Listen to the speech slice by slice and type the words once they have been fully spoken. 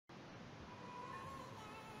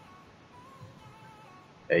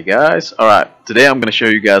Hey guys, alright, today I'm going to show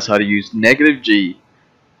you guys how to use negative G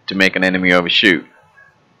to make an enemy overshoot.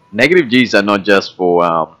 Negative Gs are not just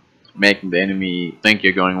for making the enemy think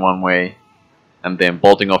you're going one way and then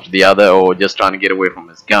bolting off to the other, or just trying to get away from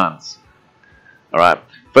his guns. Alright,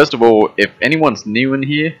 first of all, if anyone's new in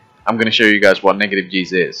here, I'm going to show you guys what negative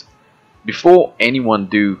Gs is. Before anyone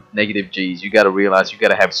do negative Gs, you got to realize you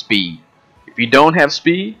got to have speed. If you don't have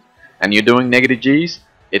speed and you're doing negative Gs,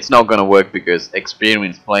 it's not going to work, because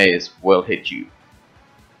experienced players will hit you.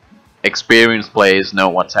 Experienced players know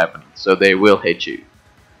what's happening, so they will hit you.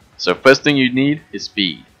 So first thing you need is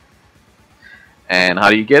speed. And how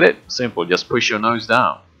do you get it? Simple, just push your nose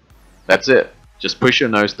down. That's it. Just push your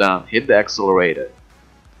nose down, hit the accelerator.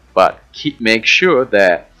 But make sure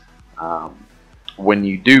that when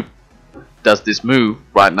you does this move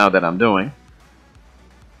right now that I'm doing,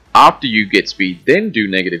 after you get speed, then do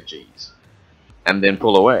negative Gs. And then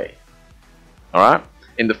pull away. Alright,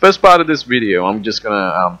 in the first part of this video, I'm just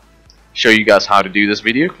gonna show you guys how to do this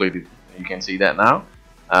video. Clearly you can see that now.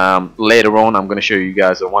 Later on, I'm gonna show you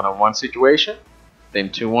guys a one-on-one situation, then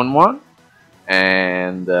 2-on-1,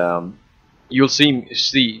 and you'll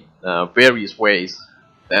see various ways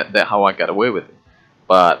that how I got away with it.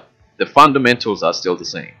 But the fundamentals are still the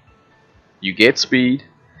same. You get speed,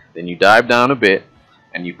 then you dive down a bit,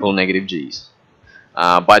 and you pull negative Gs.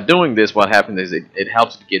 By doing this, what happens is it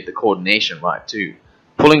helps to get the coordination right too.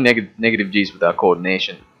 Pulling negative Gs without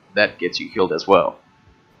coordination, that gets you killed as well.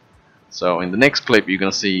 So in the next clip, you're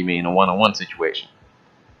going to see me in a one-on-one situation.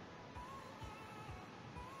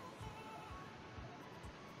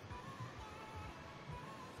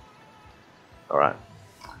 Alright,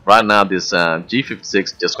 right now this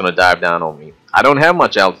G56 just going to dive down on me. I don't have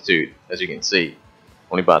much altitude, as you can see,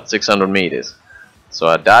 only about 600 meters. So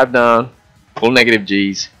I dive down, pull negative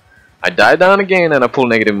Gs, I dive down again, and I pull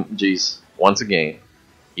negative Gs once again.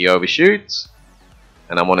 He overshoots,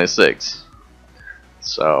 and I'm on his 6.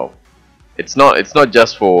 So it's not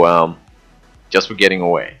just for getting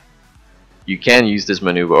away. You can use this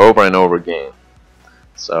maneuver over and over again.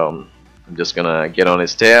 So I'm just gonna get on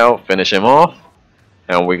his tail, finish him off,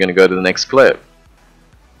 and we're gonna go to the next clip.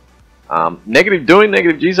 Doing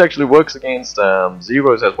negative Gs actually works against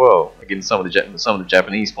zeros as well, against some of the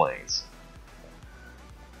Japanese planes.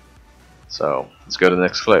 So let's go to the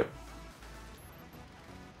next clip.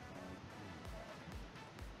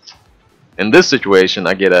 In this situation,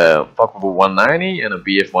 I get a fuckable 190 and a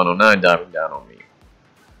BF 109 diving down on me.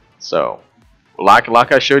 So, like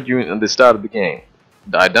I showed you at the start of the game,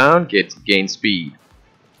 dive down, gain speed.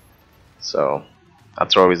 So I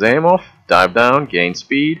throw his aim off, dive down, gain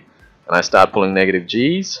speed, and I start pulling negative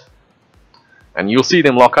Gs, and you'll see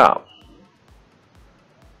them lock up.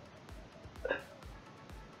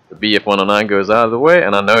 The BF 109 goes out of the way,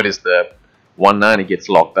 and I notice that 190 gets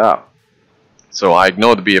locked up. So I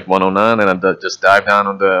ignore the BF 109 and I just dive down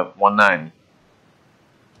on the 190.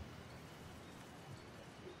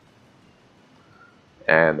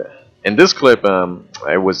 And in this clip,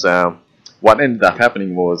 it was what ended up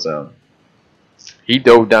happening was he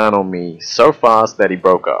dove down on me so fast that he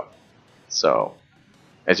broke up. So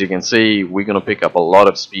as you can see, we're gonna pick up a lot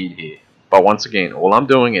of speed here. But once again, all I'm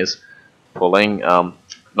doing is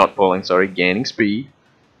gaining speed,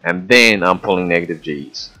 and then I'm pulling negative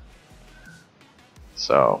Gs.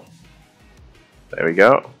 So there we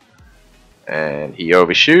go, and he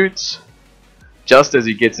overshoots. Just as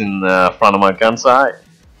he gets in front of my gun sight,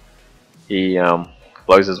 he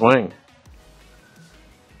blows his wing.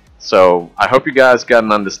 So I hope you guys got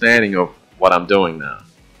an understanding of what I'm doing now.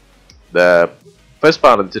 The first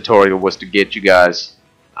part of the tutorial was to get you guys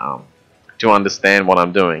to understand what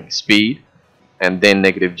I'm doing, speed, and then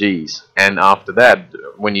negative Gs. And after that,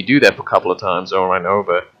 when you do that for a couple of times over and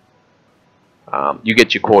over, you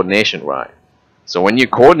get your coordination right. So when your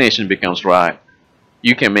coordination becomes right,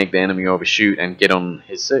 you can make the enemy overshoot and get on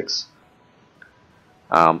his 6.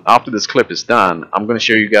 After this clip is done, I'm going to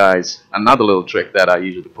show you guys another little trick that I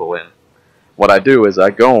usually pull in. What I do is I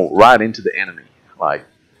go right into the enemy, like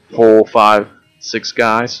 4, 5, 6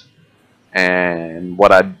 guys, and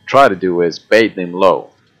what I try to do is bait them low.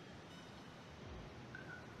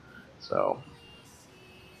 So,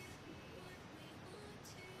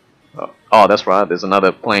 oh, that's right, there's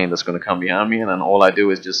another plane that's going to come behind me, and then all I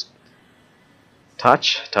do is just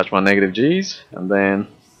touch my negative Gs, and then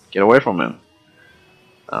get away from him.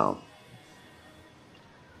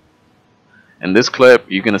 In this clip,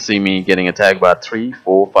 you're going to see me getting attacked by 3,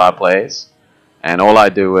 4, 5 players, and all I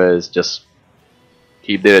do is just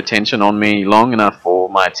keep their attention on me long enough for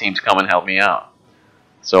my team to come and help me out.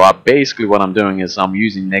 So basically what I'm doing is I'm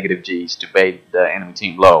using negative Gs to bait the enemy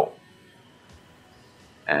team low.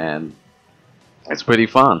 and it's pretty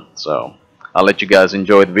fun. So I'll let you guys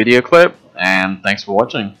enjoy the video clip, and thanks for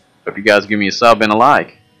watching. Hope you guys give me a sub and a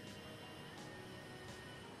like.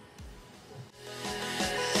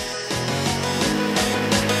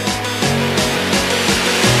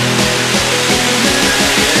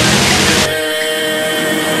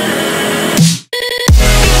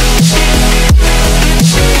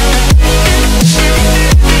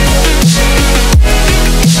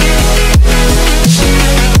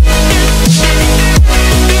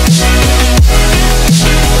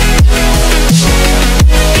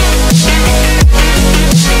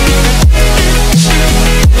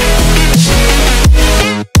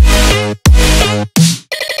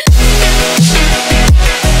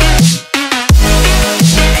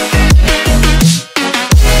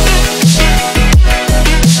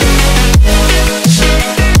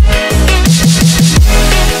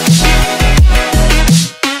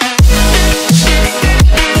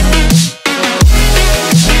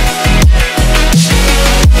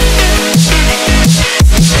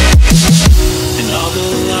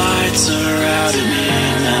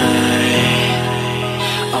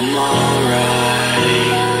 I'm alright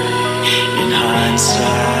in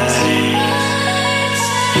hindsight,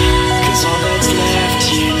 'cause all that's left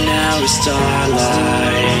here now is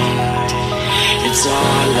starlight. It's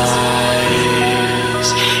our lives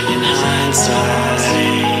in hindsight.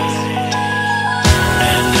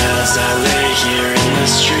 And as I lay here in the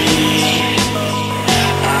street,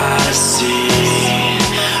 I see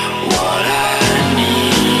what I need.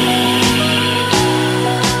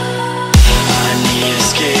 I need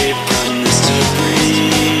escape from this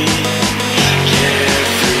debris,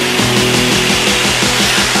 carefree.